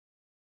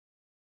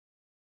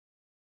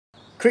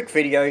Quick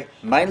video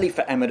mainly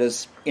for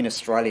amateurs in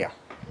Australia,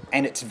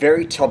 and it's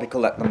very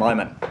topical at the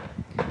moment.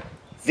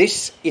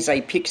 This is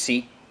a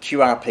Pixie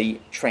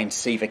QRP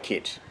transceiver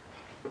kit.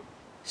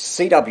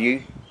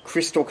 CW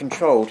crystal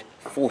controlled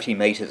 40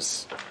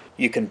 metres.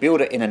 You can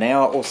build it in an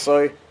hour or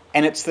so,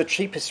 and it's the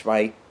cheapest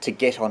way to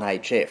get on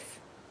HF.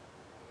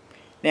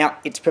 Now,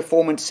 its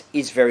performance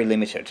is very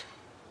limited.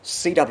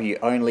 CW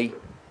only,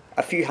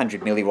 a few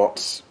hundred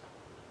milliwatts,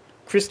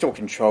 crystal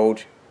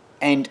controlled,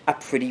 and a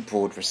pretty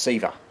broad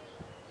receiver.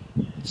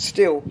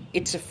 Still,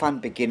 it's a fun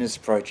beginner's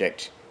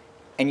project,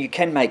 and you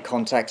can make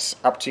contacts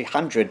up to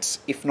hundreds,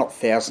 if not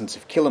thousands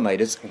of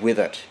kilometres with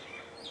it.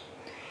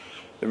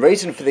 The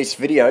reason for this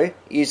video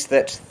is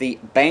that the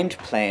band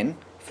plan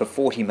for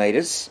 40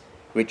 metres,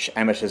 which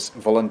amateurs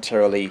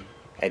voluntarily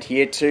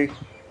adhere to,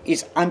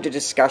 is under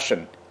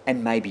discussion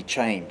and may be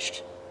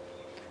changed.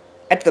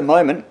 At the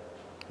moment,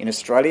 in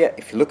Australia,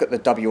 if you look at the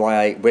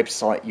WIA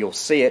website, you'll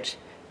see it,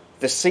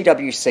 the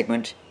CW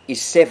segment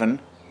is 7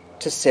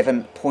 to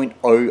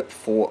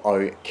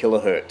 7.040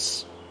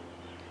 kilohertz.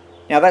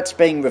 Now that's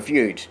being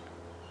reviewed.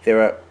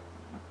 There are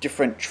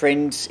different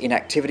trends in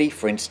activity,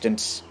 for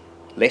instance,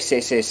 less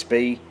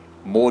SSB,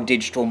 more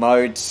digital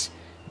modes,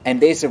 and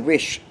there's a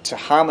wish to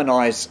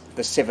harmonise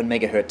the 7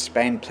 MHz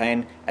band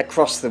plan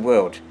across the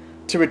world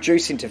to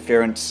reduce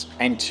interference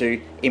and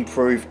to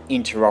improve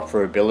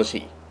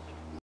interoperability.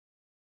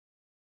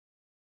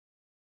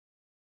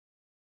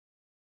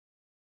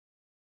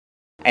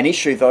 An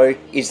issue, though,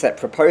 is that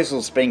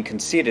proposals being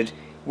considered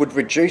would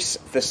reduce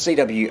the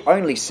CW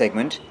only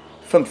segment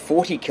from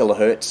 40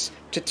 kHz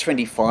to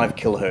 25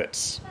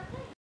 kHz.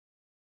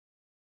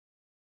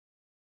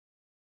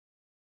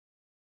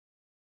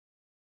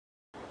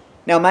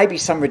 Now, maybe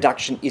some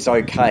reduction is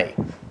okay,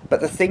 but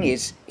the thing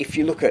is, if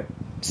you look at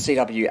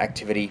CW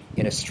activity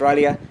in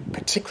Australia,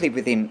 particularly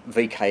within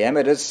VK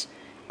amateurs,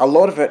 a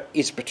lot of it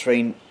is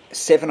between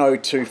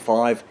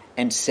 7025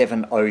 and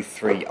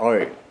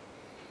 7030.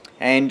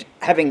 And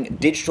having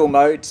digital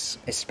modes,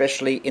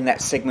 especially in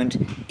that segment,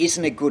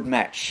 isn't a good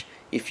match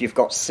if you've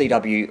got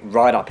CW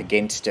right up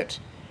against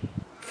it.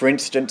 For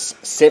instance,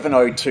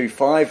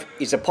 7025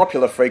 is a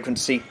popular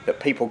frequency that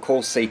people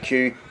call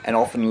CQ and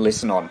often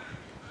listen on.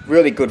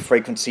 Really good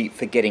frequency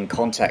for getting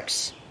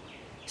contacts.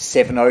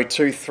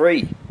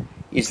 7023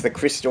 is the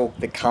crystal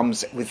that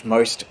comes with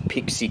most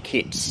Pixie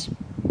kits.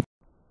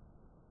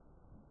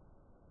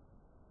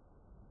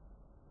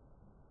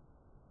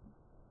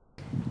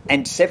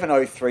 And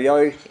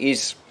 7030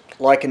 is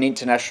like an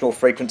international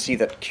frequency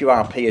that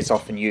QRPers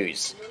often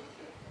use.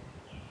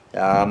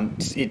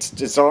 It's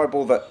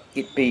desirable that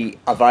it be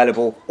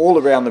available all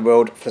around the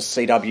world for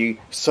CW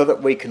so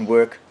that we can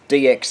work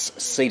DX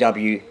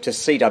CW to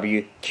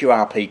CW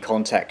QRP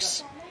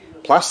contacts.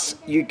 Plus,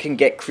 you can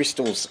get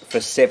crystals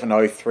for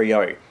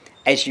 7030,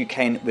 as you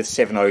can with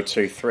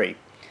 7023.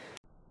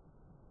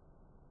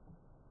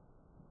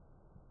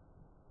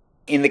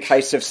 In the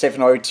case of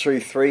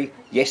 7023,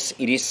 yes,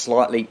 it is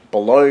slightly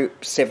below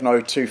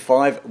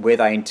 7025 where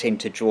they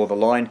intend to draw the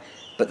line,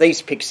 but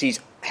these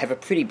Pixies have a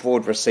pretty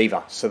broad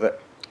receiver so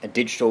that a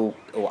digital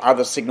or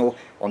other signal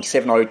on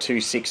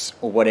 7026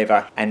 or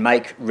whatever and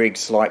make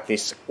rigs like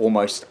this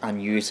almost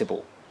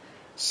unusable.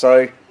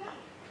 So,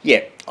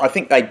 yeah, I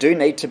think they do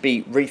need to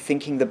be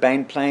rethinking the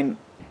band plan,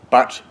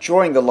 but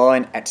drawing the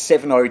line at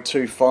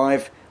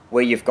 7025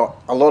 where you've got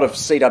a lot of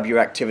CW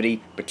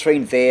activity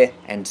between there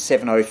and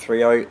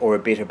 7030 or a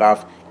bit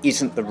above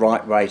isn't the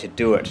right way to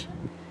do it.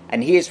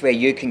 And here's where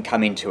you can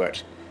come into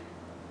it.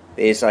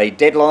 There's a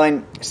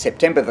deadline,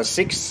 September the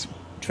 6th,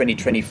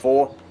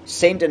 2024.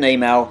 Send an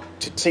email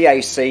to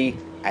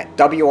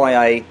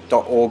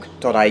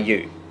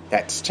tac@wia.org.au.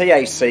 That's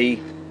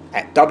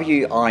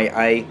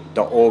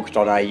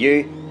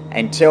tac@wia.org.au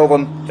and tell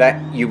them that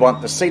you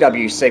want the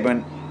CW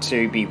segment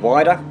to be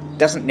wider.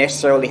 Doesn't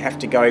necessarily have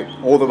to go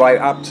all the way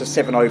up to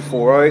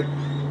 7040.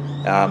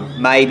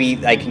 Maybe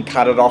they can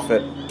cut it off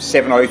at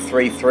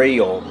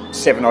 7033 or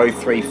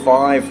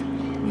 7035,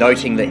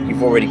 noting that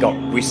you've already got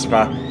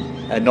Whisper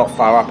not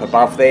far up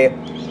above there.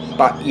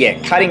 But yeah,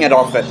 cutting it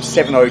off at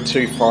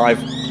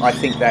 7025, I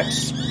think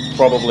that's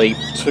probably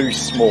too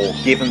small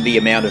given the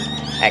amount of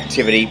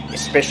activity,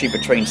 especially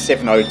between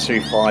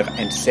 7025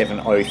 and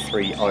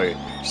 7030.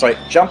 So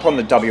jump on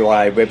the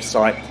WIA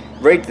website,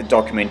 read the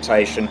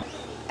documentation,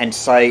 and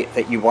say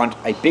that you want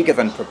a bigger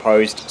than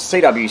proposed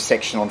CW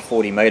section on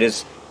 40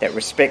 metres that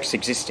respects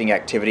existing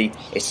activity,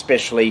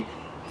 especially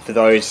for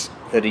those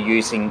that are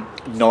using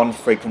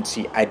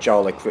non-frequency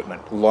agile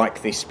equipment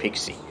like this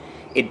Pixie.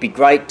 It'd be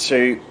great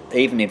to,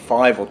 even in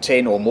 5 or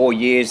 10 or more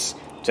years,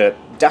 to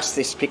dust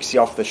this Pixie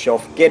off the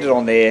shelf, get it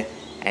on there,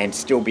 and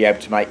still be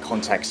able to make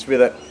contacts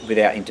with it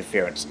without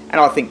interference.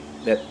 And I think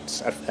that's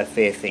a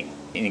fair thing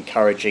in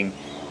encouraging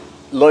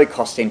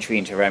low-cost entry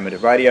into amateur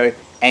radio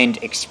and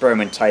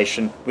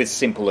experimentation with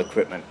simple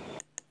equipment.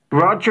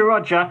 Roger,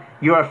 roger.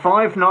 You are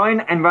 5'9"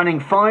 and running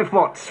 5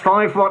 watts.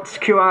 5 watts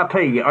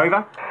QRP,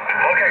 over.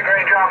 Okay,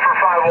 great job for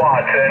 5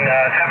 watts. And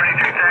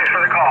 72, thanks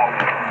for the call.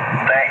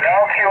 Thanks.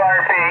 No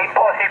QRP,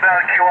 plus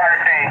bound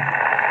QRP.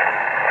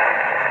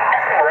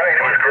 Right,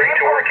 it was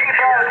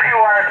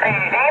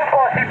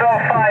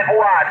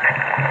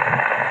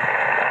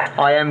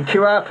I am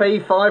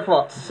QRP 5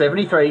 watts,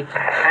 73.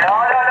 Yeah.